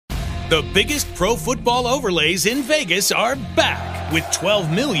The biggest pro football overlays in Vegas are back with $12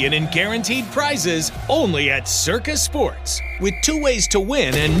 million in guaranteed prizes only at Circa Sports, with 2 ways to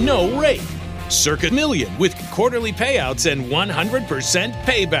win and no rate. Circa Million with quarterly payouts and 100%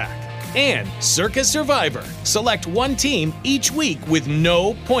 payback. And Circa Survivor. Select one team each week with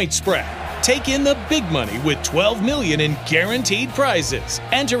no point spread. Take in the big money with $12 million in guaranteed prizes.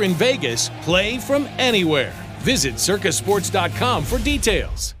 Enter in Vegas. Play from anywhere. Visit circasports.com for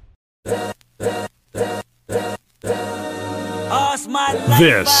details.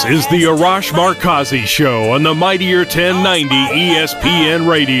 This is the Arash Markazi Show on the Mightier 1090 ESPN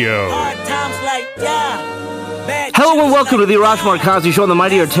Radio. Hello and welcome to the Arash Markazi Show on the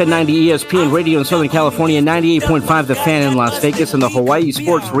Mightier 1090 ESPN Radio in Southern California, 98.5 The Fan in Las Vegas, and the Hawaii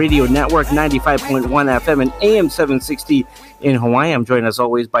Sports Radio Network, 95.1 FM and AM 760 in Hawaii. I'm joined as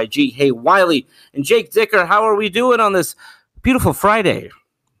always by G. Hay Wiley and Jake Dicker. How are we doing on this beautiful Friday?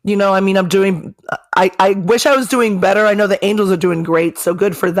 You know, I mean, I wish I was doing better. I know the Angels are doing great, so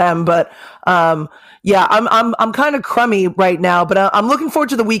good for them. But yeah, I'm kind of crummy right now. But I'm looking forward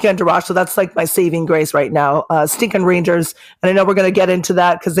to the weekend, Arash. So that's like my saving grace right now. Stinking Rangers, and I know we're going to get into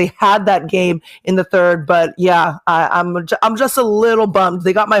that because they had that game in the third. But yeah, I'm just a little bummed.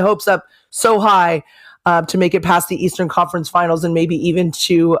 They got my hopes up so high to make it past the Eastern Conference Finals and maybe even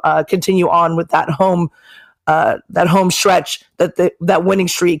to continue on with that home stretch, that winning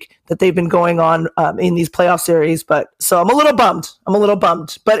streak that they've been going on in these playoff series. But so I'm a little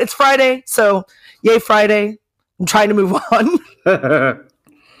bummed, but it's Friday. So yay Friday. I'm trying to move on.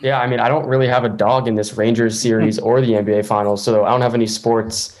 Yeah. I mean, I don't really have a dog in this Rangers series or the NBA Finals. So I don't have any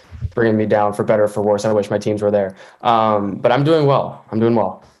sports bringing me down for better or for worse. I wish my teams were there. But I'm doing well.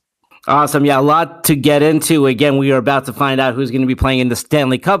 Awesome. Yeah, a lot to get into. Again, we are about to find out who's going to be playing in the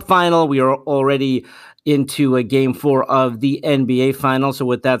Stanley Cup Final. We are already into a Game 4 of the NBA Finals. So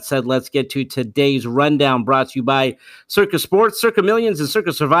with that said, let's get to today's rundown, brought to you by Circa Sports. Circa Millions and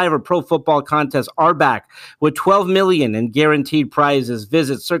Circa Survivor Pro Football Contests are back with $12 million in guaranteed prizes.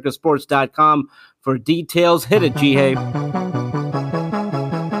 Visit circasports.com for details. Hit it, G-Hay.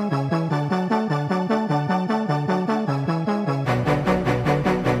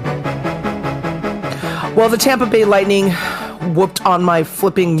 Well, the Tampa Bay Lightning whooped on my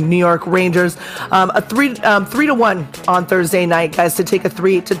flipping New York Rangers. A 3-1 on Thursday night, guys, to take a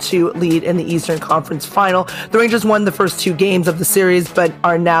 3-2 lead in the Eastern Conference Final. The Rangers won the first 2 games of the series, but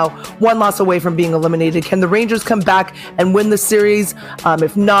are now 1 loss away from being eliminated. Can the Rangers come back and win the series?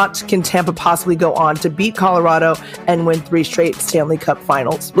 If not, can Tampa possibly go on to beat Colorado and win 3 straight Stanley Cup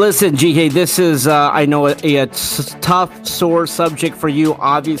Finals? Listen, GK, this is, I know, a tough, sore subject for you.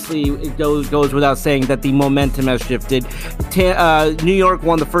 Obviously, it goes without saying that the momentum has shifted. New York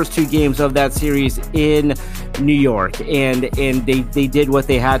won the first 2 games of that series in New York, and they did what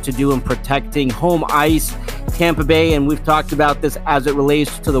they had to do in protecting home ice. Tampa Bay, and we've talked about this as it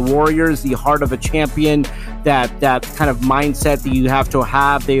relates to the Warriors, the heart of a champion, that kind of mindset that you have to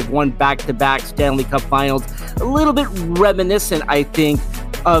have. They've won back-to-back Stanley Cup Finals. A little bit reminiscent, I think,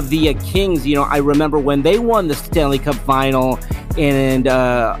 of the Kings. You know, I remember when they won the Stanley Cup Final, and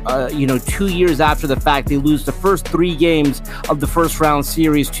 2 years after the fact, they lose the first 3 games of the first round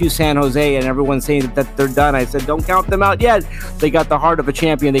series to San Jose, and everyone's saying that they're done. I said, don't count them out yet. They got the heart of a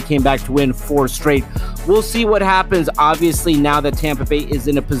champion. They came back to win 4 straight. We'll see what happens. Obviously, now that Tampa Bay is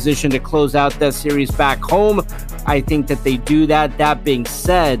in a position to close out that series back home, I think that they do that. That being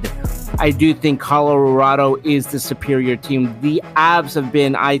said, I do think Colorado is the superior team. The Avs have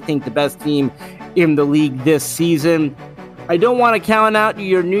been, I think, the best team in the league this season. I don't want to count out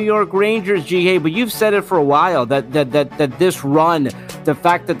your New York Rangers, GA, but you've said it for a while that this run, the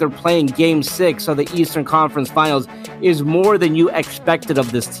fact that they're playing Game 6 of the Eastern Conference Finals, is more than you expected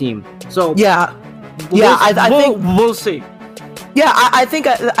of this team. So I think we'll see. Yeah, I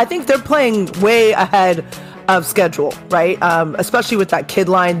think they're playing way ahead of schedule, right? Especially with that kid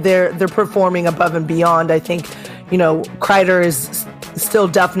line, they're performing above and beyond. I think, Kreider is still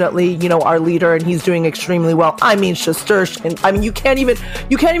definitely, our leader, and he's doing extremely well. I mean, Shesterkin, and you can't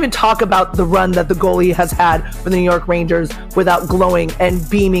even talk about the run that the goalie has had for the New York Rangers without glowing and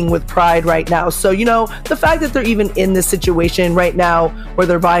beaming with pride right now. So, the fact that they're even in this situation right now where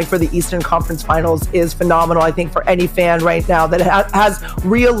they're vying for the Eastern Conference Finals is phenomenal, I think, for any fan right now that has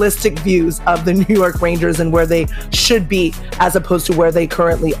realistic views of the New York Rangers and where they should be as opposed to where they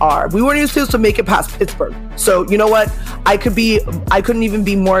currently are. We weren't even supposed to make it past Pittsburgh. So, you know what? I couldn't even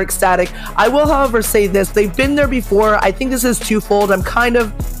be more ecstatic. I will, however, say this. They've been there before. I think this is twofold. I'm trying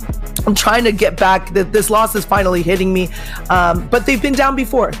to get back. This loss is finally hitting me. But they've been down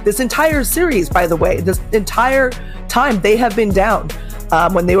before. This entire series, by the way, this entire time they have been down.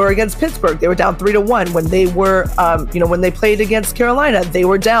 When they were against Pittsburgh, they were down 3-1. When they were, when they played against Carolina, they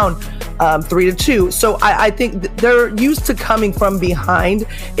were down 3-2. So I think they're used to coming from behind.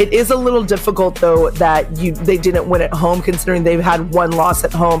 It is a little difficult, though, that they didn't win at home, considering they've had one loss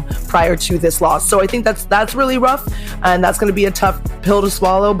at home prior to this loss. So I think that's really rough, and that's going to be a tough pill to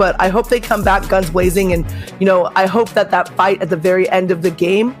swallow. But I hope they come back guns blazing, and I hope that fight at the very end of the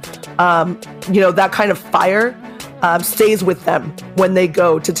game, that kind of fire stays with them when they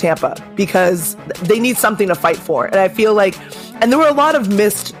go to Tampa, because they need something to fight for. And I feel like, and there were a lot of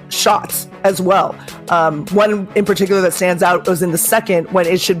missed shots as well. One in particular that stands out was in the second, when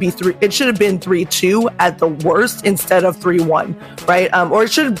it should have been 3-2 at the worst instead of 3-1, right? Or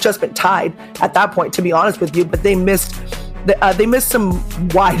it should have just been tied at that point, to be honest with you. But they missed some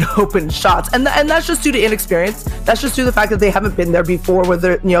wide open shots, and that's just due to inexperience. That's just due to the fact that they haven't been there before. Where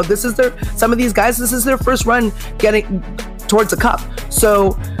some of these guys, this is their first run getting towards the cup,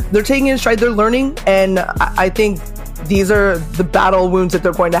 so they're taking it in stride. They're learning, and I think these are the battle wounds that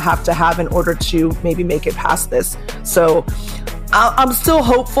they're going to have in order to maybe make it past this. So I'm still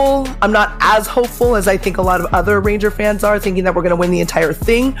hopeful. I'm not as hopeful as I think a lot of other Ranger fans are, thinking that we're going to win the entire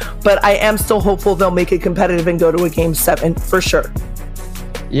thing. But I am still hopeful they'll make it competitive and go to a Game 7 for sure.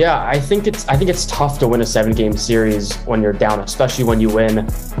 Yeah, I think it's tough to win a 7-game series when you're down, especially when you win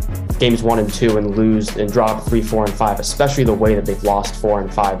games 1 and 2 and lose and drop 3, 4, and 5, especially the way that they've lost 4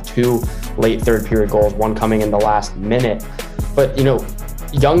 and 5, 2 late third period goals, one coming in the last minute. But,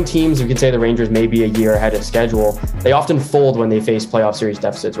 young teams, you could say the Rangers may be a year ahead of schedule. They often fold when they face playoff series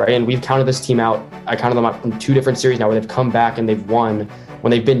deficits, right? And we've counted this team out. I counted them out in 2 different series now where they've come back and they've won when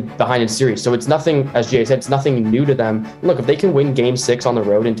they've been behind in series. So it's nothing, as Jay said, it's nothing new to them. Look, if they can win Game 6 on the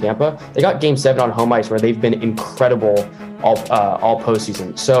road in Tampa, they got Game 7 on home ice where they've been incredible all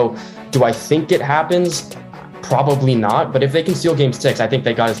postseason. So do I think it happens? Probably not, but if they can steal Game 6, I think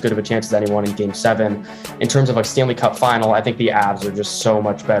they got as good of a chance as anyone in Game 7. In terms of a Stanley Cup final, I think the Avs are just so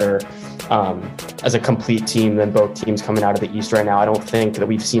much better as a complete team than both teams coming out of the East right now. I don't think that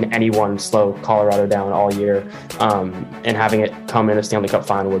we've seen anyone slow Colorado down all year, and having it come in a Stanley Cup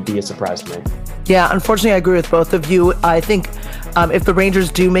final would be a surprise to me. Yeah, unfortunately, I agree with both of you. I think if the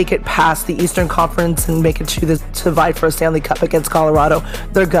Rangers do make it past the Eastern Conference and make it to vie for a Stanley Cup against Colorado,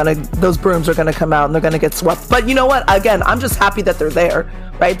 those brooms are gonna come out and they're gonna get swept. But you know what? Again, I'm just happy that they're there,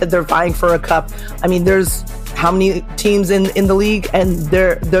 right? That they're vying for a cup. I mean, there's how many teams in the league, and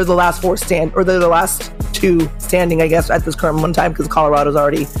they're the last 4 they're the last 2 standing, I guess, at this current one time, because Colorado's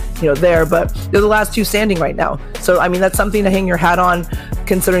already there, but they're the last 2 standing right now. So I mean, that's something to hang your hat on,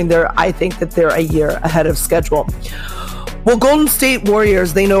 considering I think that they're a year ahead of schedule. Well, Golden State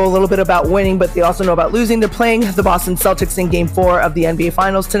Warriors, they know a little bit about winning, but they also know about losing. They're playing the Boston Celtics in Game 4 of the NBA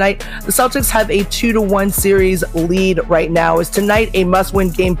Finals tonight. The Celtics have a 2-1 series lead right now. Is tonight a must-win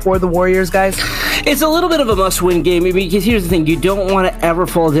game for the Warriors, guys? It's a little bit of a must-win game, because here's the thing. You don't want to ever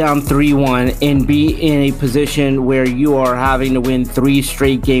fall down 3-1 and be in a position where you are having to win 3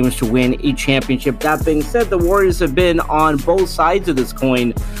 straight games to win a championship. That being said, the Warriors have been on both sides of this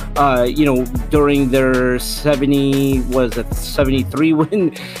coin, during their 73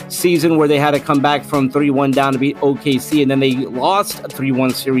 win season, where they had to come back from 3-1 down to beat OKC, and then they lost a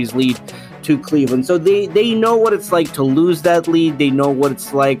 3-1 series lead to Cleveland. So they know what it's like to lose that lead. They know what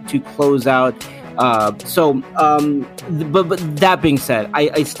it's like to close out. But that being said,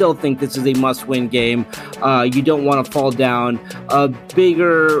 I still think this is a must-win game. You don't want to fall down. A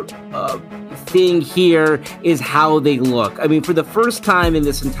bigger thing here is how they look. I mean, for the first time in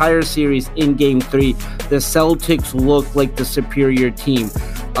this entire series in Game 3, the Celtics look like the superior team.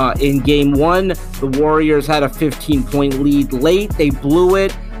 In Game 1, the Warriors had a 15-point lead late. They blew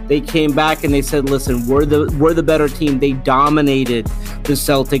it. They came back and they said, listen, we're the better team. They dominated the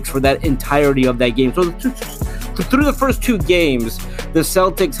Celtics for that entirety of that game. So through the first 2 games, the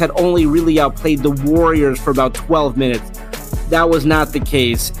Celtics had only really outplayed the Warriors for about 12 minutes. That was not the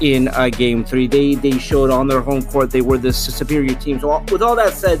case in Game 3. They showed on their home court they were the superior team. So with all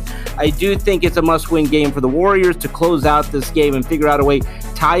that said, I do think it's a must-win game for the Warriors to close out this game and figure out a way,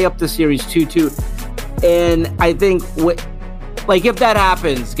 tie up the series 2-2. And I think if that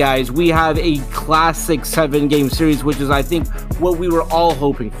happens, guys, we have a classic 7-game series, which is, I think, what we were all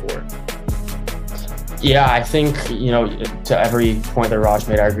hoping for. Yeah, I think, to every point that Raj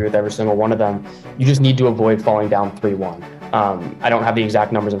made, I agree with every single one of them. You just need to avoid falling down 3-1. I don't have the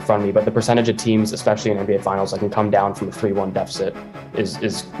exact numbers in front of me, but the percentage of teams, especially in NBA Finals, that can come down from a 3-1 deficit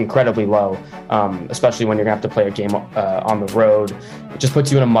is incredibly low, especially when you're going to have to play a game on the road. It just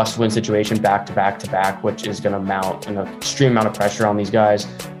puts you in a must-win situation back to back to back, which is going to mount an extreme amount of pressure on these guys.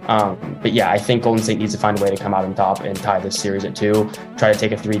 But yeah, I think Golden State needs to find a way to come out on top and tie this series at 2, try to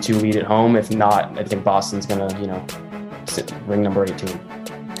take a 3-2 lead at home. If not, I think Boston's going to, ring number 18.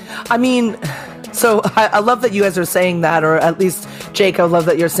 I mean, so I love that you guys are saying that, or at least Jake, I love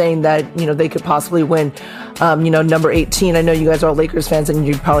that you're saying that, they could possibly win, number 18. I know you guys are all Lakers fans and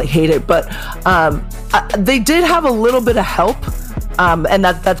you probably hate it, but they did have a little bit of help. And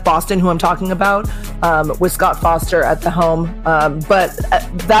that's Boston, who I'm talking about, with Scott Foster at the home. But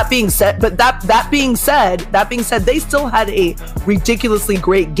that being said, they still had a ridiculously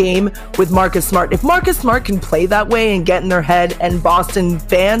great game with Marcus Smart. If Marcus Smart can play that way and get in their head, and Boston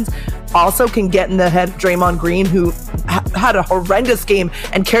fans also can get in the head of Draymond Green, who had a horrendous game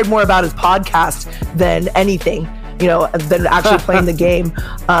and cared more about his podcast than anything, than actually playing the game,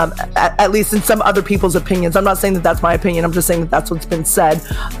 at least in some other people's opinions. I'm not saying that that's my opinion. I'm just saying that that's what's been said.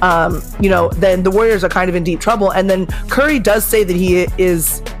 Then the Warriors are kind of in deep trouble. And then Curry does say that he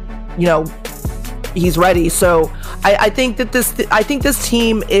is, he's ready. So I think this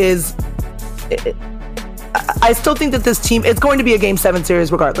team is, I still think that this team, it's going to be a Game 7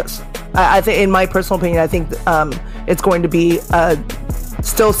 series regardless. I think, in my personal opinion, I think it's going to be I'm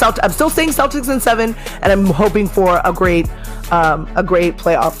still saying Celtics in 7, and I'm hoping for a great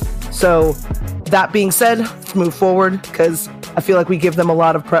playoff. So that being said, let's move forward, because I feel like we give them a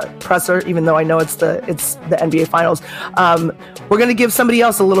lot of pressure, even though I know it's the NBA Finals. We're going to give somebody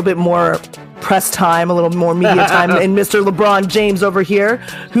else a little bit more press time, a little more media time, and Mr. LeBron James over here,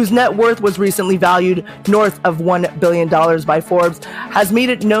 whose net worth was recently valued north of $1 billion by Forbes, has made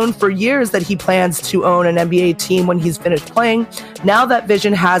it known for years that he plans to own an NBA team when he's finished playing. Now that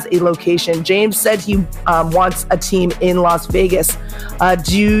vision has a location. James said he wants a team in Las Vegas.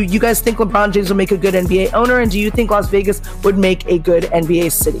 Do you guys think LeBron James will make a good NBA owner, and do you think Las Vegas would make a good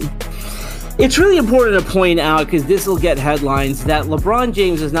NBA city? It's really important to point out, because this will get headlines, that LeBron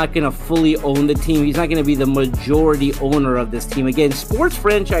James is not going to fully own the team. He's not going to be the majority owner of this team. Again, sports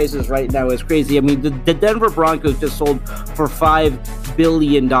franchises right now is crazy. I mean, the Denver Broncos just sold for $5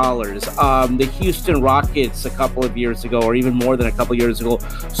 billion. The Houston Rockets a couple of years ago, or even more than a couple of years ago,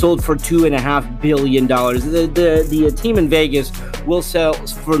 sold for $2.5 billion. The team in Vegas will sell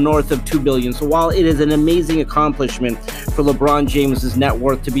for north of $2 billion. So while it is an amazing accomplishment for LeBron James's net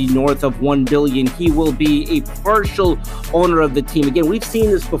worth to be north of $1 billion, he will be a partial owner of the team. Again, we've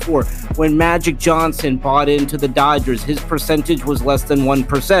seen this before. When Magic Johnson bought into the Dodgers, his percentage was less than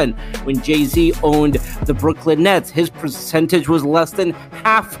 1%. When Jay-Z owned the Brooklyn Nets, his percentage was less than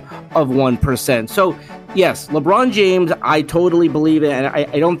half of 1%. So yes, LeBron James, I totally believe it, and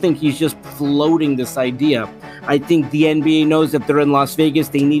I don't think he's just floating this idea. I think the NBA knows that they're in Las Vegas,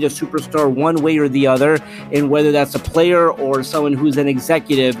 they need a superstar one way or the other, and whether that's a player or someone who's an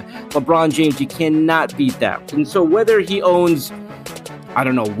executive, LeBron James, you cannot beat that. And so whether he owns,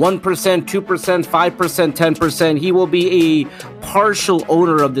 1%, 2%, 5%, 10%, he will be a partial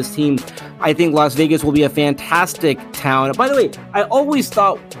owner of this team. I think Las Vegas will be a fantastic town. By the way, I always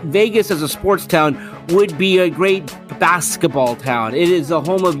thought Vegas as a sports town would be a great basketball town. It is the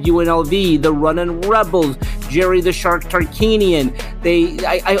home of UNLV, the Runnin' Rebels, Jerry the Shark Tarkanian.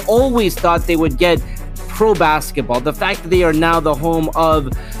 I always thought they would get pro basketball. The fact that they are now the home of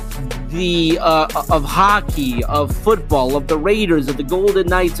hockey, of football, of the Raiders, of the Golden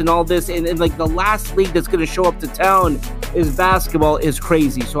Knights, and all this, and like the last league that's going to show up to town is basketball, is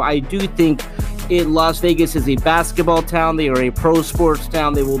crazy. So I do think Las Vegas is a basketball town. They are a pro sports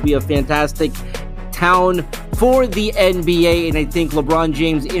town. They will be a fantastic town for the NBA, and I think LeBron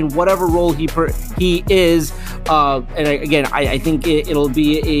James, in whatever role he is, I think it'll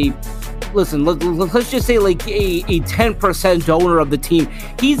be a. Listen, let's just say like a 10% owner of the team.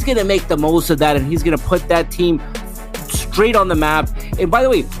 He's going to make the most of that, and he's going to put that team straight on the map. And by the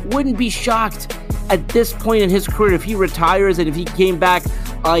way, wouldn't be shocked at this point in his career if he retires and if he came back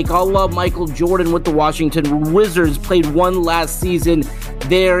like a la Michael Jordan with the Washington Wizards, played one last season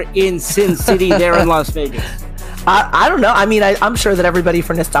there in Sin City, there in Las Vegas. I don't know. I mean, I'm sure that everybody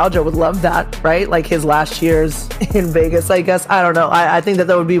for nostalgia would love that, right? Like his last years in Vegas, I guess. I don't know. I think that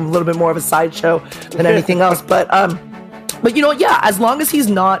would be a little bit more of a sideshow than anything else. But as long as he's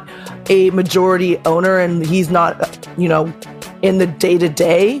not a majority owner and he's not, in the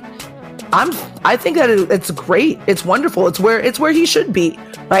day-to-day, I think that it's great. It's wonderful. It's where he should be,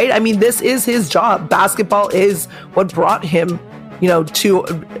 right? I mean, this is his job. Basketball is what brought him, to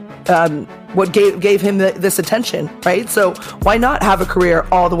what gave him this attention, right? So why not have a career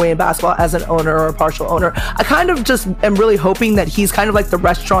all the way in basketball as an owner or a partial owner? I kind of just am really hoping that he's kind of like the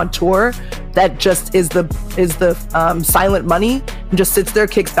restaurateur that just is the silent money and just sits there,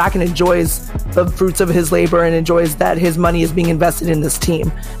 kicks back, and enjoys the fruits of his labor and enjoys that his money is being invested in this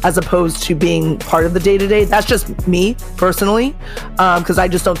team as opposed to being part of the day-to-day. That's just me personally, because I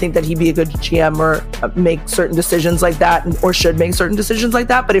just don't think that he'd be a good GM or make certain decisions like that, or should make certain decisions like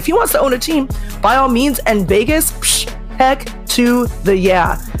that. But if he wants to own a team, by all means. And Vegas, heck to the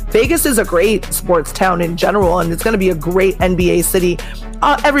yeah. Vegas is a great sports town in general, and it's going to be a great NBA city.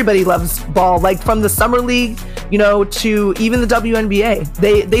 Everybody loves ball, like from the summer league, to even the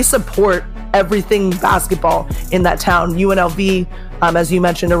WNBA. They support everything basketball in that town. UNLV, as you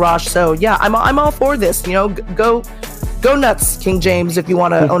mentioned, Arash. So yeah, I'm all for this. Go nuts, King James, if you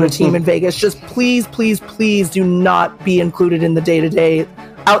want to own a team in Vegas. Just please do not be included in the day-to-day.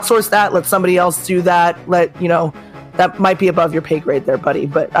 Outsource that. Let somebody else do that. That might be above your pay grade there, buddy.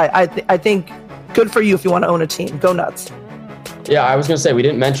 But I think good for you if you want to own a team. Go nuts. Yeah, I was going to say, we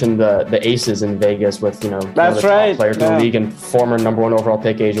didn't mention the aces in Vegas with, one of the top players in the league, and former number 1 overall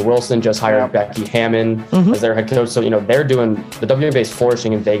pick Asia Wilson just hired Becky Hammon as their head coach. So, they're doing, the WNBA is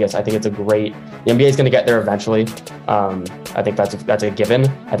flourishing in Vegas. I think it's the NBA is going to get there eventually. I think that's a given.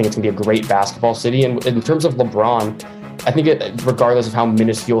 I think it's going to be a great basketball city. And in terms of LeBron, I think regardless of how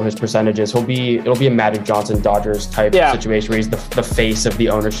minuscule his percentage is, it'll be a Magic Johnson Dodgers type situation where he's the face of the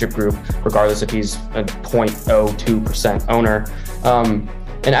ownership group, regardless if he's a 0.02% owner.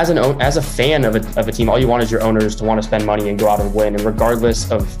 And as a fan of a team, all you want is your owners to want to spend money and go out and win. And regardless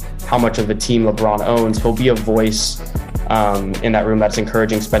of how much of the team LeBron owns, he'll be a voice in that room that's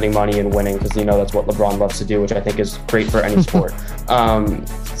encouraging spending money and winning, because that's what LeBron loves to do, which I think is great for any sport.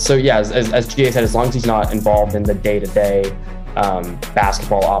 So yeah, as GA said, as long as he's not involved in the day-to-day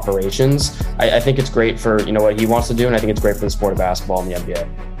basketball operations, I think it's great for what he wants to do, and I think it's great for the sport of basketball in the NBA.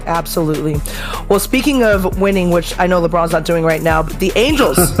 Absolutely. Well, speaking of winning, which I know LeBron's not doing right now, but the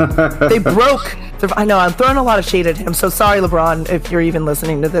Angels, they broke. I know I'm throwing a lot of shade at him, so sorry, LeBron, if you're even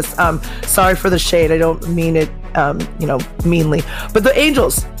listening to this. Sorry for the shade. I don't mean it, meanly. But the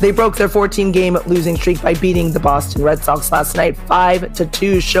Angels, they broke their 14-game losing streak by beating the Boston Red Sox last night,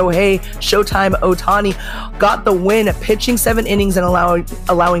 5-2. Showtime Ohtani got the win, pitching 7 innings and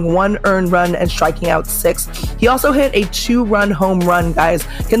allowing 1 earned run and striking out 6. He also hit a 2-run home run, guys.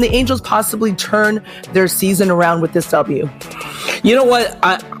 Can the Angels possibly turn their season around with this W? You know what?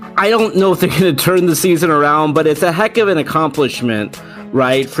 I don't know if they're going to turn the season around, but it's a heck of an accomplishment,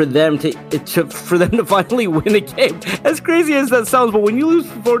 right? For them to finally win a game. As crazy as that sounds, but when you lose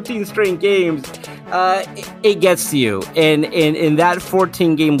 14 straight games, it gets to you. And that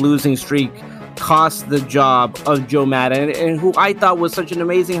 14-game losing streak cost the job of Joe Madden, and who I thought was such an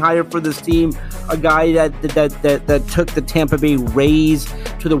amazing hire for this team, a guy that took the Tampa Bay Rays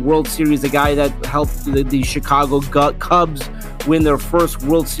to the World Series, a guy that helped the Chicago Cubs win their first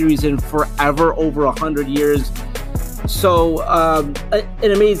World Series in forever, over 100 years. So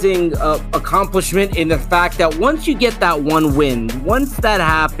an amazing accomplishment in the fact that once you get that one win, once that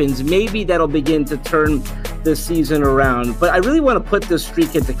happens, maybe that'll begin to turn the season around. But I really want to put this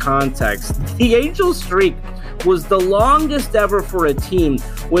streak into context. The Angels streak was the longest ever for a team,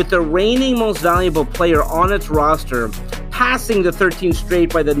 with the reigning most valuable player on its roster passing the 13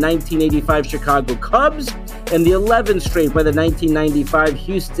 straight by the 1985 Chicago Cubs and the 11 straight by the 1995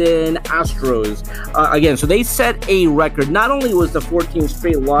 Houston Astros. Again, so they set a record. Not only was the 14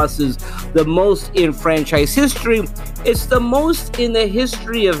 straight losses the most in franchise history, it's the most in the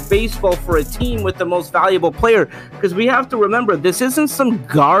history of baseball for a team with the most valuable player, because we have to remember, this isn't some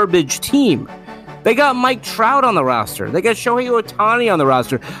garbage team. They got Mike Trout on the roster. They got Shohei Ohtani on the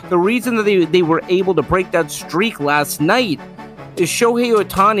roster. The reason that they were able to break that streak last night is Shohei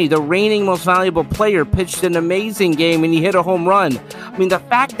Ohtani, the reigning most valuable player, pitched an amazing game and he hit a home run. I mean, the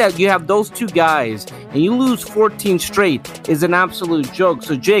fact that you have those two guys and you lose 14 straight is an absolute joke.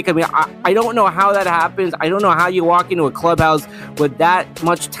 So, Jake, I mean, I don't know how that happens. I don't know how you walk into a clubhouse with that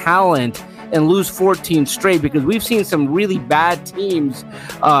much talent and lose 14 straight, because we've seen some really bad teams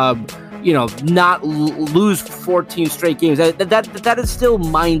not lose 14 straight games. That is still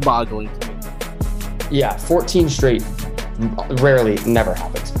mind-boggling to me. Yeah, 14 straight rarely, never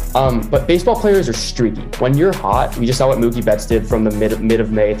happens. But baseball players are streaky. When you're hot, we just saw what Mookie Betts did from the mid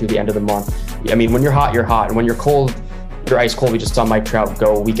of May through the end of the month. I mean, when you're hot, you're hot. And when you're cold, you're ice cold. We just saw Mike Trout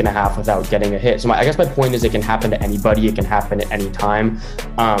go a week and a half without getting a hit. So I guess my point is it can happen to anybody. It can happen at any time.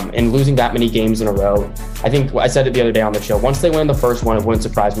 And losing that many games in a row, I think I said it the other day on the show, once they win the first one, it wouldn't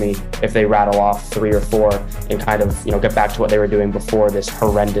surprise me if they rattle off 3 or 4 and kind of, get back to what they were doing before this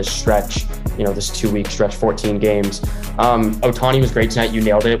horrendous stretch, this 2-week stretch, 14 games. Ohtani was great tonight. You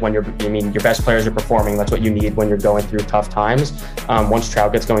nailed it. When your best players are performing, that's what you need when you're going through tough times. Once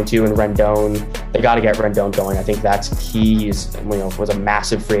Trout gets going too, and Rendon, they got to get Rendon going. I think that's key. Was a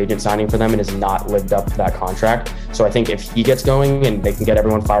massive free agent signing for them and has not lived up to that contract. So I think if he gets going and they can get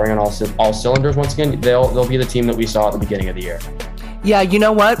everyone firing on all cylinders once again, they'll be the team that we saw at the beginning of the year. Yeah, you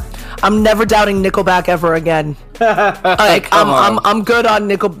know what? I'm never doubting Nickelback ever again. I'm good on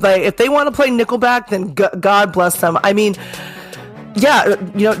Nickelback. If they want to play Nickelback, then God bless them. I mean, yeah,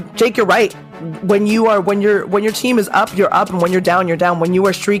 Jake, you're right. When your team is up, you're up, and when you're down, you're down. When you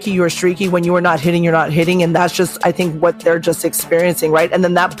are streaky, you are streaky. When you are not hitting, you're not hitting, and that's just, I think, what they're just experiencing, right? And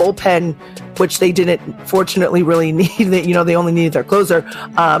then that bullpen, which they didn't fortunately really need, they only needed their closer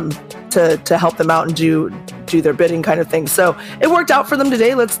to help them out and do their bidding kind of thing. So it worked out for them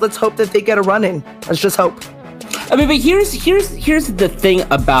today. Let's hope that they get a run in. Let's just hope. I mean, but here's the thing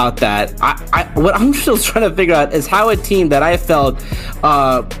about that. What I'm still trying to figure out is how a team that I felt,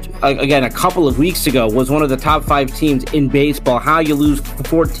 again, a couple of weeks ago was one of the top 5 teams in baseball, how you lose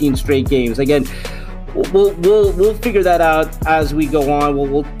 14 straight games. Again, we'll figure that out as we go on.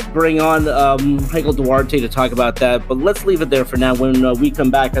 We'll bring on Michael Duarte to talk about that, but let's leave it there for now. When we come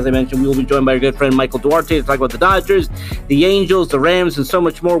back, as I mentioned, we will be joined by our good friend Michael Duarte to talk about the Dodgers, the Angels, the Rams, and so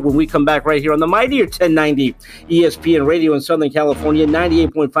much more when we come back right here on the mightier 1090 ESPN Radio in Southern California,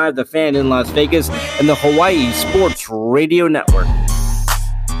 98.5 The Fan in Las Vegas, and the Hawaii Sports Radio Network.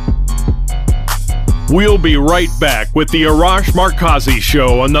 We'll be right back with the Arash Markazi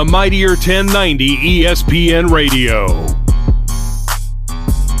Show on the mightier 1090 ESPN Radio.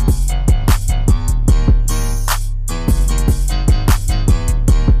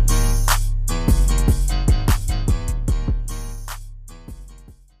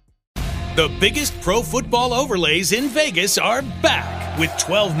 The biggest pro football overlays in Vegas are back with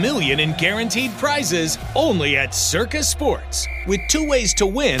 $12 million in guaranteed prizes only at Circa Sports, with 2 ways to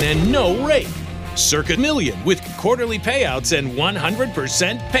win and no rake. Circa Million with quarterly payouts and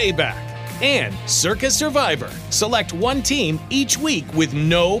 100% payback. And Circa Survivor. Select one team each week with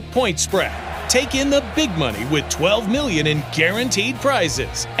no point spread. Take in the big money with $12 million in guaranteed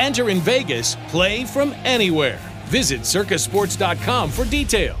prizes. Enter in Vegas, play from anywhere. Visit circasports.com for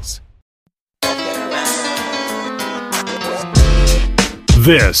details.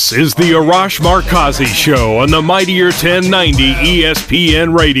 This is the Arash Markazi Show on the mightier 1090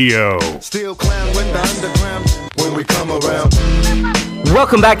 ESPN Radio. Still clown when the underground when we come around.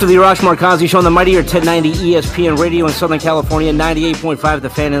 Welcome back to the Arash Markazi Show on the mightier 1090 ESPN Radio in Southern California, 98.5 The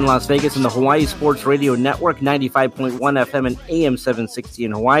Fan in Las Vegas, and the Hawaii Sports Radio Network, 95.1 FM and AM 760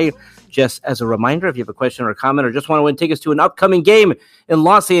 in Hawaii. Just as a reminder, if you have a question or a comment or just want to win tickets to an upcoming game in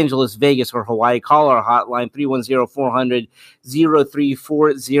Los Angeles, Vegas, or Hawaii, call our hotline,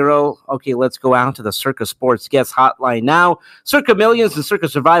 310-400-0340. Okay, let's go out to the Circa Sports guest hotline now. Circa Millions and Circa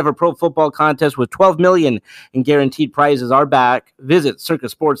Survivor Pro Football Contest with $12 million in guaranteed prizes are back. Visit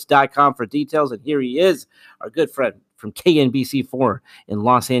circasports.com for details. And here he is, our good friend from KNBC4 in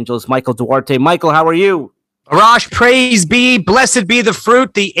Los Angeles, Michael Duarte. Michael, how are you? Arash, praise be, blessed be the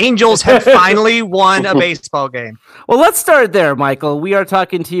fruit. The Angels have finally won a baseball game. Well, let's start there, Michael. We are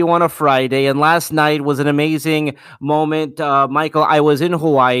talking to you on a Friday, and last night was an amazing moment. Michael, I was in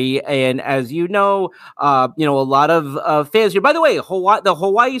Hawaii, and as you know, a lot of fans here. By the way, the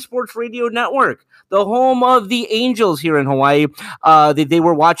Hawaii Sports Radio Network, the home of the Angels here in Hawaii. They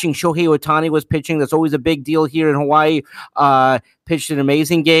were watching Shohei Ohtani was pitching. That's always a big deal here in Hawaii. Pitched an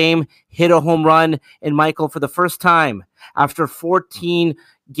amazing game, hit a home run, and Michael, for the first time after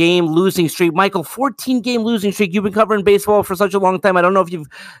 14-game losing streak, Michael, 14-game losing streak. You've been covering baseball for such a long time. I don't know if you've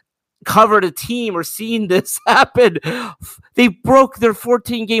covered a team or seen this happen. They broke their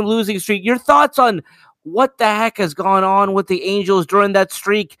 14-game losing streak. Your thoughts on what the heck has gone on with the Angels during that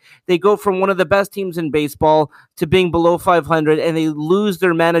streak? They go from one of the best teams in baseball to being below 500, and they lose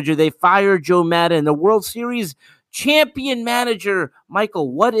their manager. They fire Joe Madden, the World Series champion manager.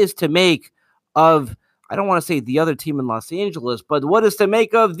 Michael, what is to make of, I don't want to say the other team in Los Angeles, but what is to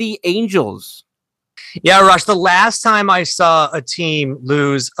make of the Angels? Yeah, Rush, the last time I saw a team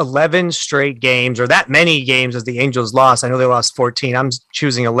lose 11 straight games, or that many games as the Angels lost, I know they lost 14. I'm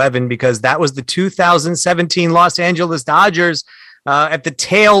choosing 11 because that was the 2017 Los Angeles Dodgers at the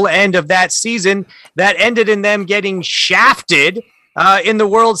tail end of that season. That ended in them getting shafted in the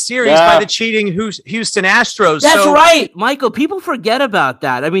World Series by the cheating Houston Astros. That's right, Michael. People forget about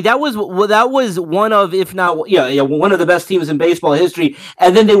that. I mean, that was one of, if not, one of the best teams in baseball history.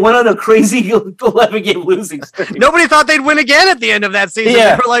 And then they went on a crazy 11-game losing streak. Nobody thought they'd win again at the end of that season.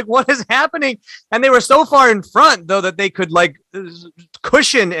 They were like, "What is happening?" And they were so far in front, though, that they could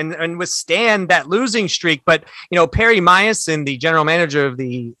cushion and withstand that losing streak. But Perry Myason, the general manager of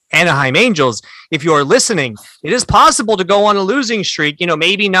the Anaheim Angels, if you are listening, it is possible to go on a losing streak,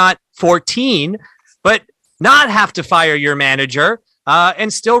 maybe not 14, but not have to fire your manager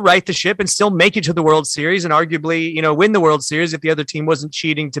and still right the ship and still make it to the World Series and arguably, win the World Series if the other team wasn't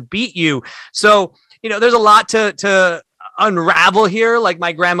cheating to beat you. So, there's a lot to unravel here, like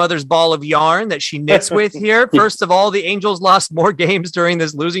my grandmother's ball of yarn that she knits with here. First of all, the Angels lost more games during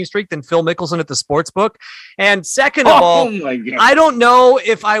this losing streak than Phil Mickelson at the sports book. And second of all, I don't know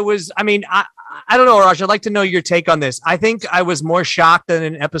if I don't know, Raj, I'd like to know your take on this. I think I was more shocked than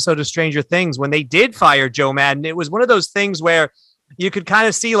an episode of Stranger Things when they did fire Joe Madden. It was one of those things where you could kind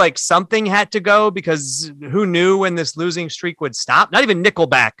of see like something had to go, because who knew when this losing streak would stop? Not even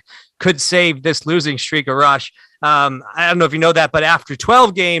Nickelback could save this losing streak, Arash. I don't know if you know that, but after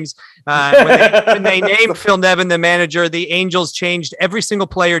 12 games, when they named Phil Nevin the manager, the Angels every single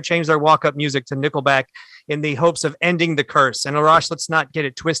player changed their walk-up music to Nickelback in the hopes of ending the curse. And Arash, let's not get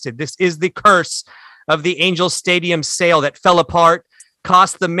it twisted. This is the curse of the Angels Stadium sale that fell apart,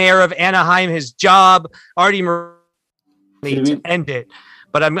 cost the mayor of Anaheim his job, Artie Moreno, to end it.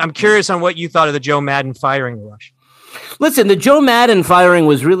 But I'm curious on what you thought of the Joe Madden firing, Arash. Listen, the Joe Madden firing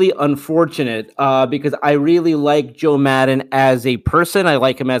was really unfortunate because I really like Joe Madden as a person. I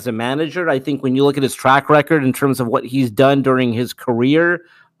like him as a manager. I think when you look at his track record in terms of what he's done during his career,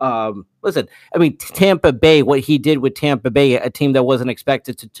 listen, I mean, Tampa Bay, what he did with Tampa Bay, a team that wasn't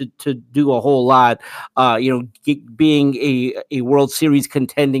expected to do a whole lot, being a World Series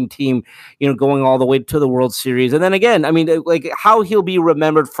contending team, going all the way to the World Series. And then again, I mean, like how he'll be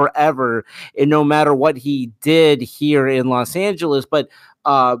remembered forever, and no matter what he did here in Los Angeles. But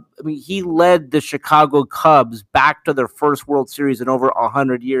he led the Chicago Cubs back to their first World Series in over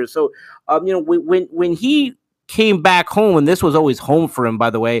 100 years. So, when he came back home, and this was always home for him, by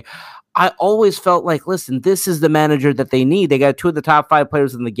the way, I always felt like, listen, this is the manager that they need. They got two of the top 5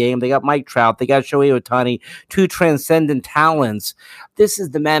 players in the game. They got Mike Trout. They got Shohei Ohtani, 2 transcendent talents. This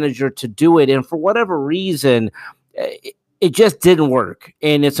is the manager to do it. And for whatever reason, it just didn't work.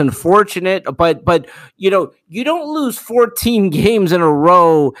 And it's unfortunate, but you don't lose 14 games in a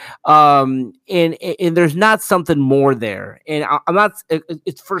row, and there's not something more there. And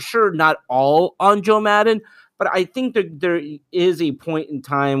it's for sure not all on Joe Madden, but I think that there is a point in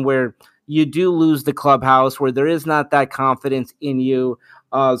time where you do lose the clubhouse, where there is not that confidence in you.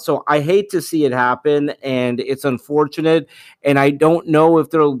 So I hate to see it happen, and it's unfortunate. And I don't know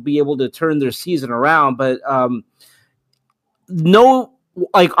if they'll be able to turn their season around, but I'm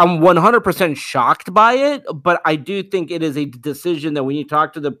 100% shocked by it. But I do think it is a decision that when you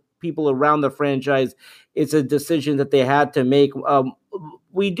talk to the people around the franchise, it's a decision that they had to make.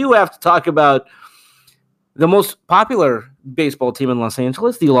 We do have to talk about the most popular baseball team in Los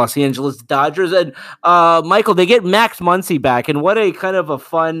Angeles, the Los Angeles Dodgers. And Michael, they get Max Muncy back. And what a kind of a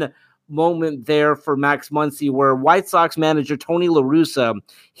fun moment there for Max Muncy, where White Sox manager Tony La Russa,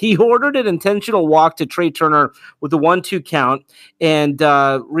 he ordered an intentional walk to Trey Turner with a 1-2 count. And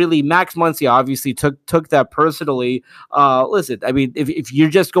really, Max Muncy obviously took that personally. Listen, I mean, if you're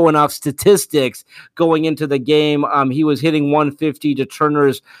just going off statistics going into the game, he was hitting 150 to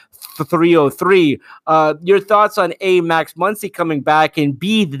Turner's 303. Your thoughts on Max Muncy coming back, and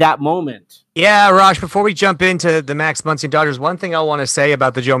B, that moment? Yeah, Raj, before we jump into the Max Muncy Dodgers, one thing I want to say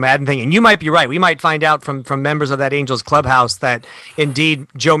about the Joe Madden thing, and you might be right. We might find out from members of that Angels clubhouse that indeed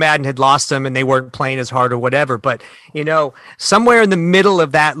Joe Madden had lost them and they weren't playing as hard or whatever. But, somewhere in the middle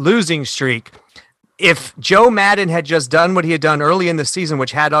of that losing streak, if Joe Madden had just done what he had done early in the season,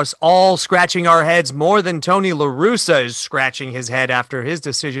 which had us all scratching our heads more than Tony La Russa is scratching his head after his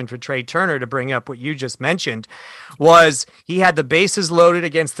decision for Trey Turner, to bring up what you just mentioned, was he had the bases loaded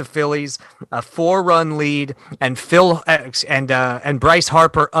against the Phillies, a 4-run lead, and and Bryce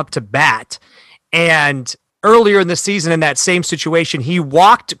Harper up to bat. And earlier in the season, in that same situation, he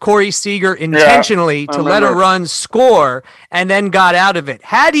walked Corey Seager intentionally to let a run score and then got out of it.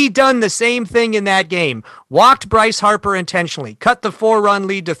 Had he done the same thing in that game, walked Bryce Harper intentionally, cut the 4-run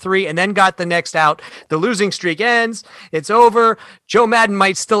lead to 3, and then got the next out, the losing streak ends. It's over. Joe Madden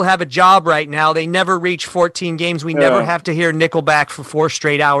might still have a job right now. They never reach 14 games. We never have to hear Nickelback for 4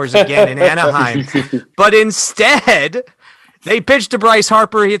 straight hours again in Anaheim. But instead, They pitched to Bryce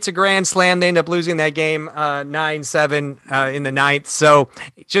Harper. He hits a grand slam. They end up losing that game 9-7 in the ninth. So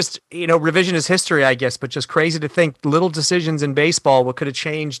just, revisionist history, I guess, but just crazy to think little decisions in baseball what could have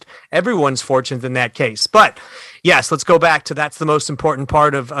changed everyone's fortunes in that case. But yes, let's go back to that's the most important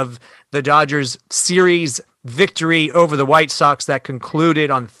part of the Dodgers series victory over the White Sox that concluded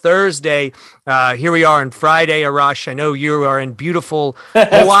on Thursday. Here we are on Friday, Arash. I know you are in beautiful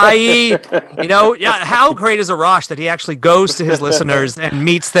Hawaii. How great is Arash that he actually goes to his listeners and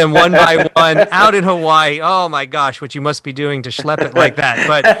meets them one by one out in Hawaii? Oh my gosh, what you must be doing to schlep it like that.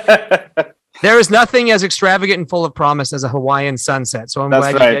 But there is nothing as extravagant and full of promise as a Hawaiian sunset. So I'm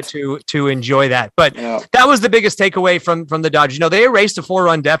glad you get to enjoy that. But that was the biggest takeaway from the Dodgers. They erased a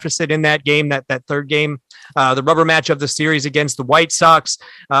 4-run deficit in that game, that third game, the rubber match of the series against the White Sox.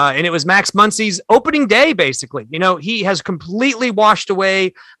 And it was Max Muncy's opening day, basically. He has completely washed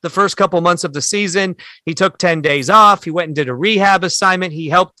away the first couple months of the season. He took 10 days off. He went and did a rehab assignment. He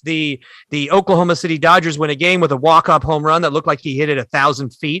helped the Oklahoma City Dodgers win a game with a walk-off home run that looked like he hit it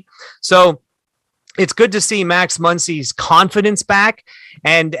 1,000 feet. So it's good to see Max Muncy's confidence back.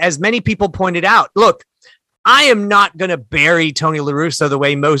 And as many people pointed out, look, I am not going to bury Tony La Russa the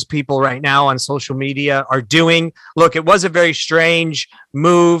way most people right now on social media are doing. Look, it was a very strange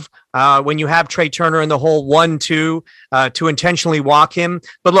move when you have Trey Turner in the whole 1-2 to intentionally walk him.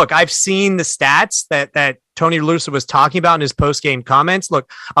 But look, I've seen the stats that Tony La Russa was talking about in his post-game comments.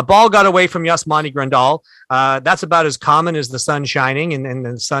 Look, a ball got away from Yasmani Grandal. That's about as common as the sun shining and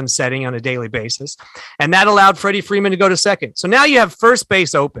the sun setting on a daily basis. And that allowed Freddie Freeman to go to second. So now you have first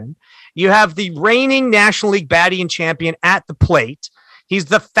base open. You have the reigning National League batting champion at the plate. He's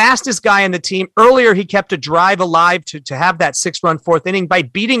the fastest guy on the team. Earlier, he kept a drive alive to have that 6-run fourth inning by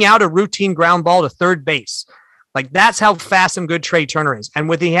beating out a routine ground ball to third base. Like, that's how fast and good Trey Turner is. And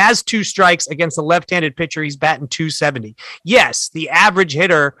when he has 2 strikes against a left-handed pitcher, he's batting .270. Yes, the average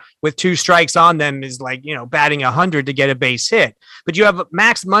hitter with 2 strikes on them is batting 100 to get a base hit. But you have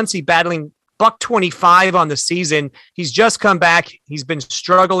Max Muncy battling $125 on the season. He's just come back. He's been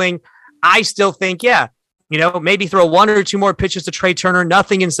struggling. I still think, maybe throw 1 or 2 more pitches to Trey Turner,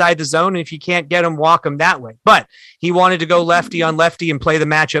 nothing inside the zone. And if you can't get him, walk him that way. But he wanted to go lefty on lefty and play the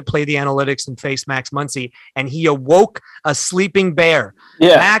matchup, play the analytics, and face Max Muncy. And he awoke a sleeping bear.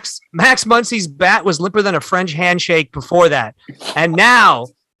 Yeah. Max Muncy's bat was limper than a French handshake before that. And now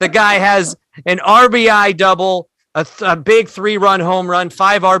the guy has an RBI double, a big 3-run home run,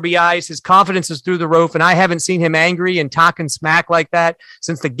 5 RBIs. His confidence is through the roof, and I haven't seen him angry and talking smack like that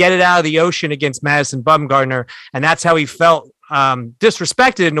since the get it out of the ocean against Madison Bumgarner, and that's how he felt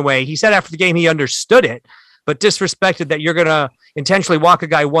disrespected in a way. He said after the game he understood it, but disrespected that you're going to intentionally walk a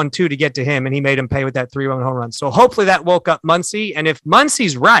guy 1-2 to get to him, and he made him pay with that 3-run home run. So hopefully that woke up Muncy, and if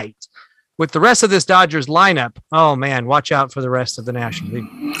Muncy's right, with the rest of this Dodgers lineup, oh man, watch out for the rest of the National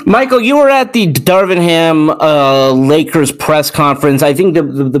League. Michael, you were at the Darvingham Lakers press conference. I think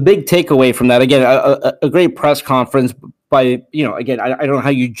the big takeaway from that, again, a great press conference by, again, I don't know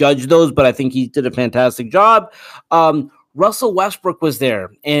how you judge those, but I think he did a fantastic job. Russell Westbrook was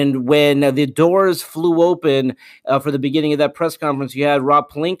there, and when the doors flew open for the beginning of that press conference, you had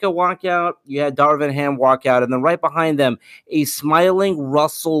Rob Pelinka walk out, you had Darvin Ham walk out, and then right behind them, a smiling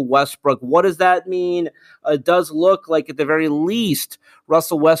Russell Westbrook. What does that mean? It does look like, at the very least,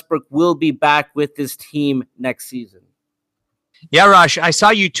 Russell Westbrook will be back with this team next season. Yeah, Rush, I saw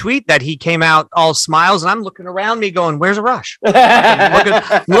you tweet that he came out all smiles, and I'm looking around me going, where's Rush?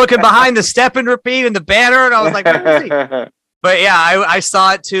 looking behind the step and repeat and the banner, and I was like, where is he? But yeah, I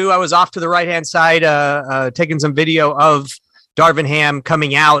saw it too. I was off to the right-hand side taking some video of Darvin Ham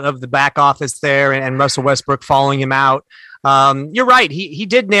coming out of the back office there and Russell Westbrook following him out. You're right. He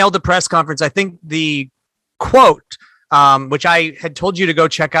did nail the press conference. I think the quote, which I had told you to go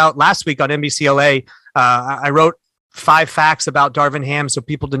check out last week on NBCLA, I wrote 5 facts about Darvin Ham so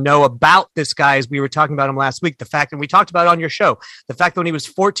people to know about this guy, as we were talking about him last week. The fact that we talked about it on your show, the fact that when he was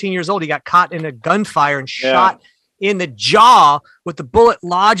 14 years old, he got caught in a gunfire and shot in the jaw with the bullet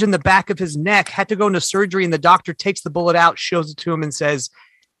lodged in the back of his neck, had to go into surgery, and the doctor takes the bullet out, shows it to him, and says,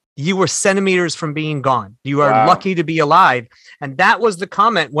 you were centimeters from being gone. You are lucky to be alive. And that was the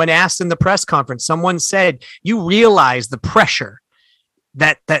comment when asked in the press conference. Someone said, you realize the pressure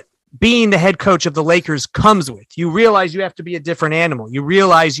that being the head coach of the Lakers comes with. You realize you have to be a different animal. You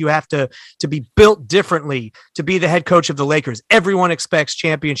realize you have to be built differently to be the head coach of the Lakers. Everyone expects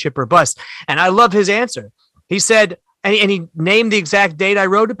championship or bust. And I love his answer. He said, and he named the exact date I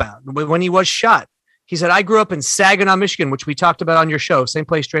wrote about when he was shot. He said, I grew up in Saginaw, Michigan, which we talked about on your show, same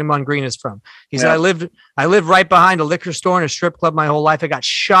place Draymond Green is from. He said, I lived right behind a liquor store and a strip club my whole life. I got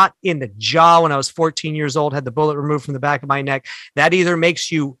shot in the jaw when I was 14 years old, had the bullet removed from the back of my neck. That either makes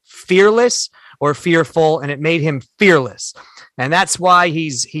you fearless or fearful, and it made him fearless. And that's why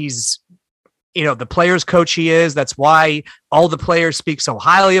he's the players coach he is. That's why all the players speak so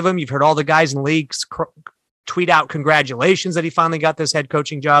highly of him. You've heard all the guys in the league tweet out congratulations that he finally got this head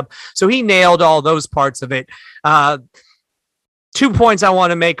coaching job. So he nailed all those parts of it. 2 points I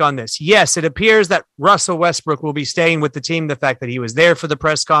want to make on this. Yes, it appears that Russell Westbrook will be staying with the team. The fact that he was there for the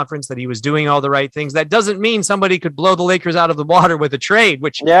press conference, that he was doing all the right things, that doesn't mean somebody could blow the Lakers out of the water with a trade,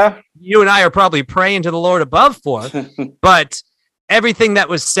 which you and I are probably praying to the Lord above for. But everything that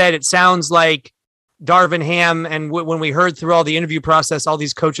was said, it sounds like Darvin Ham, and when we heard through all the interview process, all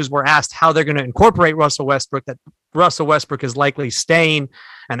these coaches were asked how they're going to incorporate Russell Westbrook, that Russell Westbrook is likely staying,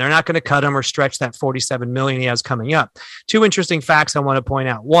 and they're not going to cut him or stretch that $47 million he has coming up. 2 interesting facts I want to point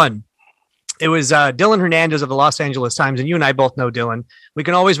out. One, it was Dylan Hernandez of the Los Angeles Times, and you and I both know Dylan. We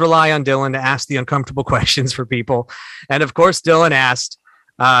can always rely on Dylan to ask the uncomfortable questions for people. And of course, Dylan asked,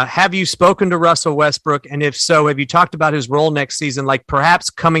 have you spoken to Russell Westbrook? And if so, have you talked about his role next season, like perhaps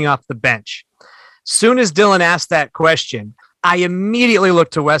coming off the bench? Soon as Dylan asked that question, I immediately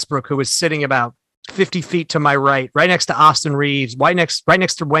looked to Westbrook, who was sitting about 50 feet to my right next to Austin Reeves, right next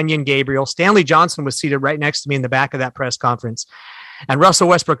to Wenyen Gabriel. Stanley Johnson was seated right next to me in the back of that press conference. And Russell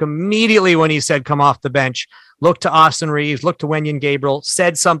Westbrook immediately, when he said come off the bench, looked to Austin Reeves, looked to Wenyen Gabriel,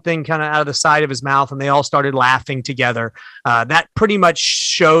 said something kind of out of the side of his mouth, and they all started laughing together. That pretty much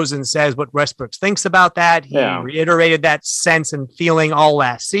shows and says what Westbrook thinks about that. He reiterated that sense and feeling all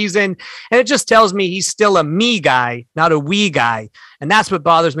last season. And it just tells me he's still a me guy, not a we guy. And that's what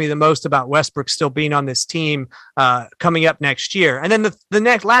bothers me the most about Westbrook still being on this team coming up next year. And then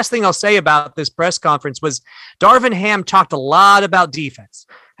the last thing I'll say about this press conference was Darvin Ham talked a lot about defense,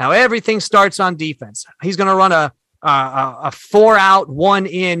 how everything starts on defense. He's going to run a 4-out,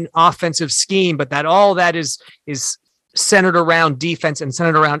 1-in offensive scheme, but that all that is centered around defense and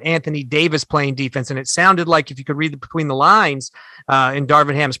centered around Anthony Davis playing defense. And it sounded like, if you could read between the lines in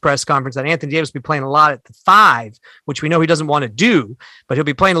Darvin Ham's press conference, that Anthony Davis will be playing a lot at the 5, which we know he doesn't want to do, but he'll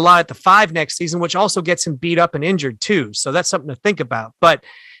be playing a lot at the 5 next season, which also gets him beat up and injured too. So that's something to think about. But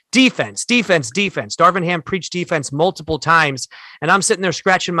defense. Darvin Ham preached defense multiple times, and I'm sitting there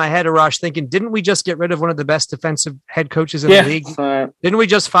scratching my head, Arash, thinking, didn't we just get rid of one of the best defensive head coaches in the league? Didn't we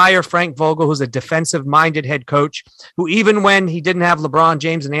just fire Frank Vogel, who's a defensive-minded head coach, who even when he didn't have LeBron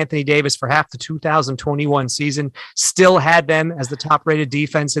James and Anthony Davis for half the 2021 season, still had them as the top-rated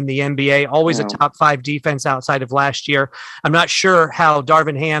defense in the NBA, always a top 5 defense outside of last year. I'm not sure how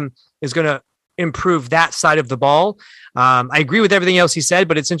Darvin Ham is going to improve that side of the ball. I agree with everything else he said,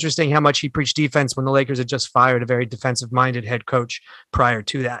 but it's interesting how much he preached defense when the Lakers had just fired a very defensive-minded head coach prior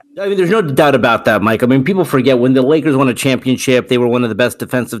to that. I mean, there's no doubt about that, Mike. I mean, people forget when the Lakers won a championship, they were one of the best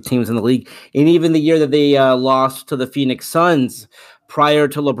defensive teams in the league. And even the year that they lost to the Phoenix Suns prior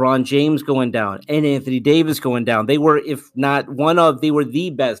to LeBron James going down and Anthony Davis going down, they were, if not they were the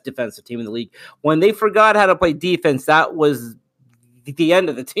best defensive team in the league. When they forgot how to play defense, that was the end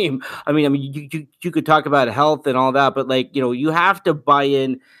of the team. I mean, you could talk about health and all that, but you have to buy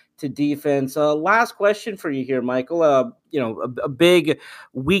in to defense. Last question for you here, Michael. A big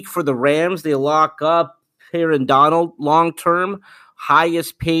week for the Rams. They lock up Aaron Donald long-term,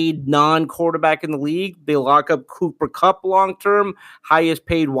 highest paid non-quarterback in the league. They lock up Cooper Kupp long-term, highest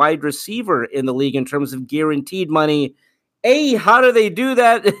paid wide receiver in the league in terms of guaranteed money. How do they do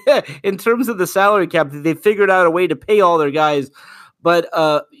that in terms of the salary cap? They figured out a way to pay all their guys, but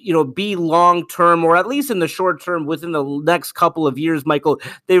be long-term, or at least in the short term, within the next couple of years, Michael,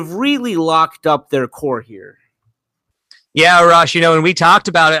 they've really locked up their core here. Yeah, Rush, when we talked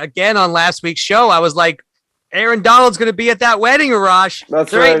about it again on last week's show, I was like, Aaron Donald's going to be at that wedding, Arash.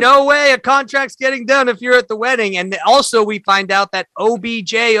 There ain't no way a contract's getting done if you're at the wedding. And also we find out that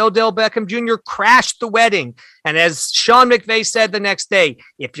OBJ, Odell Beckham Jr., crashed the wedding. And as Sean McVay said the next day,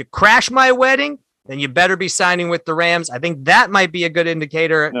 if you crash my wedding, then you better be signing with the Rams. I think that might be a good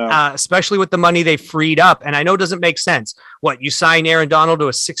indicator, especially with the money they freed up. And I know it doesn't make sense. You sign Aaron Donald to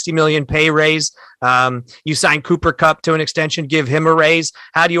a $60 million pay raise. You sign Cooper Kupp to an extension, give him a raise.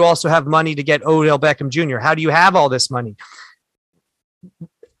 How do you also have money to get Odell Beckham Jr.? How do you have all this money?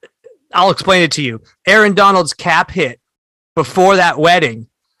 I'll explain it to you. Aaron Donald's cap hit before that wedding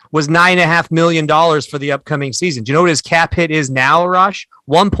was $9.5 million for the upcoming season. Do you know what his cap hit is now, Arash?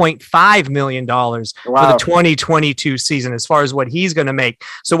 $1.5 million for the 2022 season as far as what he's going to make.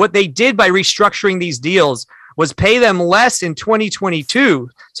 So what they did by restructuring these deals was pay them less in 2022.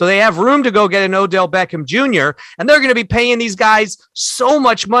 So they have room to go get an Odell Beckham Jr. And they're going to be paying these guys so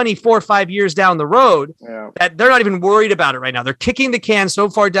much money 4 or 5 years down the road that they're not even worried about it right now. They're kicking the can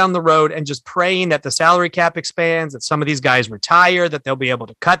so far down the road and just praying that the salary cap expands, that some of these guys retire, that they'll be able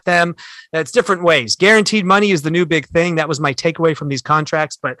to cut them. That's different ways. Guaranteed money is the new big thing. That was my takeaway from these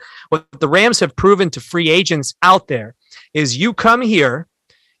contracts. But what the Rams have proven to free agents out there is you come here,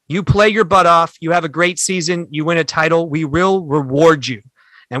 you play your butt off, you have a great season, you win a title, we will reward you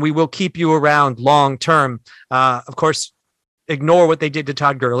and we will keep you around long term. Of course, ignore what they did to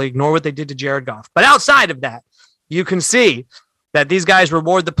Todd Gurley, ignore what they did to Jared Goff. But outside of that, you can see that these guys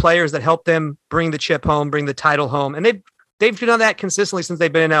reward the players that help them bring the chip home, bring the title home. And they've done that consistently since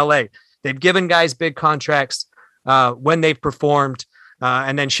they've been in LA. They've given guys big contracts when they've performed.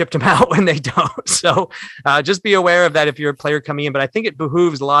 And then shipped them out when they don't. So just be aware of that if you're a player coming in. But I think it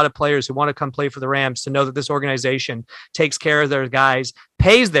behooves a lot of players who want to come play for the Rams to know that this organization takes care of their guys,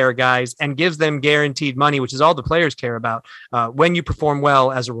 pays their guys, and gives them guaranteed money, which is all the players care about when you perform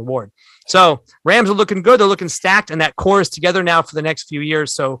well as a reward. So Rams are looking good. They're looking stacked, and that core is together now for the next few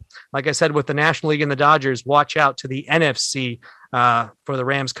years. So like I said, with the National League and the Dodgers, watch out to the NFC for the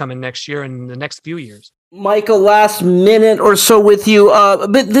Rams coming next year and the next few years. Michael, last minute or so with you.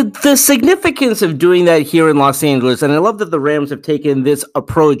 But the significance of doing that here in Los Angeles, and I love that the Rams have taken this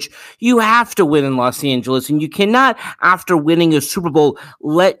approach. You have to win in Los Angeles, and you cannot, after winning a Super Bowl,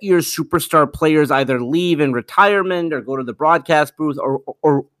 let your superstar players either leave in retirement or go to the broadcast booth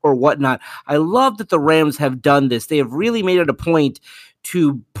or whatnot. I love that the Rams have done this. They have really made it a point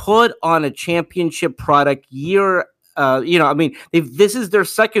to put on a championship product year. This is their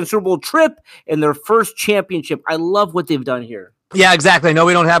second Super Bowl trip and their first championship. I love what they've done here. Yeah, exactly. I know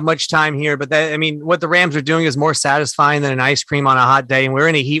we don't have much time here, but what the Rams are doing is more satisfying than an ice cream on a hot day. And we're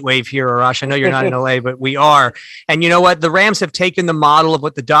in a heat wave here, Arash. I know you're not in LA, but we are. And you know what? The Rams have taken the model of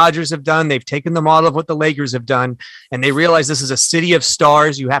what the Dodgers have done. They've taken the model of what the Lakers have done. And they realize this is a city of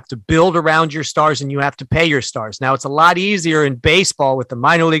stars. You have to build around your stars and you have to pay your stars. Now, it's a lot easier in baseball with the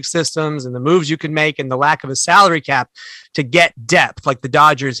minor league systems and the moves you can make and the lack of a salary cap to get depth like the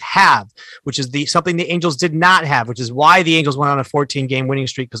Dodgers have, which is something the Angels did not have, which is why the Angels went on a 14-game winning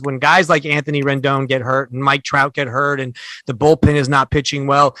streak. Because when guys like Anthony Rendon get hurt and Mike Trout get hurt and the bullpen is not pitching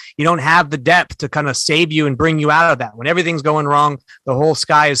well, you don't have the depth to kind of save you and bring you out of that. When everything's going wrong, the whole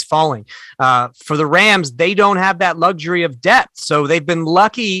sky is falling. For the Rams, they don't have that luxury of depth. So they've been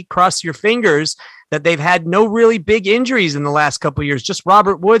lucky, cross your fingers, that they've had no really big injuries in the last couple of years, just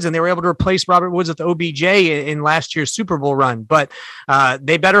Robert Woods, and they were able to replace Robert Woods with OBJ in last year's Super Bowl run. But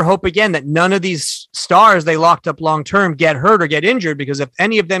they better hope again that none of these stars they locked up long-term get hurt or get injured, because if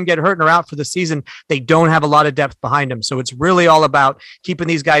any of them get hurt and are out for the season, they don't have a lot of depth behind them. So it's really all about keeping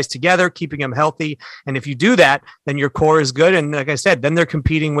these guys together, keeping them healthy. And if you do that, then your core is good. And like I said, then they're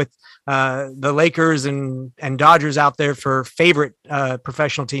competing with the Lakers and Dodgers out there for favorite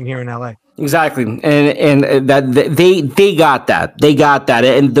professional team here in LA. Exactly, and that they got that,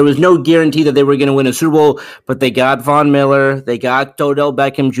 and there was no guarantee that they were going to win a Super Bowl, but they got Von Miller, they got Odell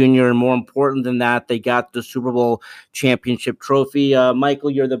Beckham Jr., and more important than that, they got the Super Bowl championship trophy.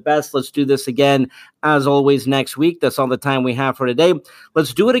 Michael, you're the best. Let's do this again, as always, next week. That's all the time we have for today.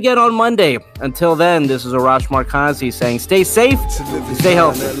 Let's do it again on Monday. Until then, this is Arash Markazi saying stay safe, stay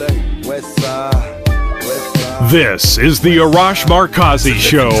healthy. This is the Arash Markazi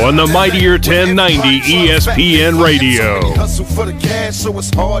Show on the Mightier 1090 ESPN Radio. Hustle for the cash, so it's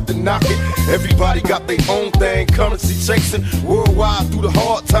hard to knock it. Everybody got their own thing, currency chasing. Worldwide through the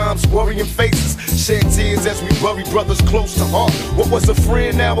hard times, worrying faces. Shed tears as we bury brothers close to heart. What was a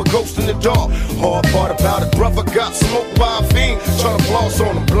friend, now a ghost in the dark. Hard part about it, brother got smoked by a fiend. Trying to floss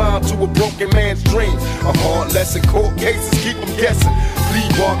on him, blind to a broken man's dream. A hard lesson, court cases keep them guessing.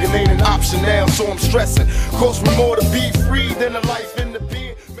 Plea bargain ain't an option now, so I'm stressing. Cost me more to be free than a life in the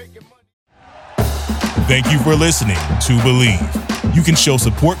pen. Making money. Thank you for listening to Believe. You can show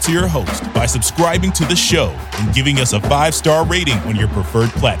support to your host by subscribing to the show and giving us a 5-star rating on your preferred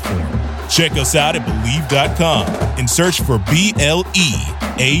platform. Check us out at Believe.com and search for BLEAV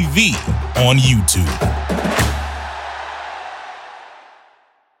on YouTube.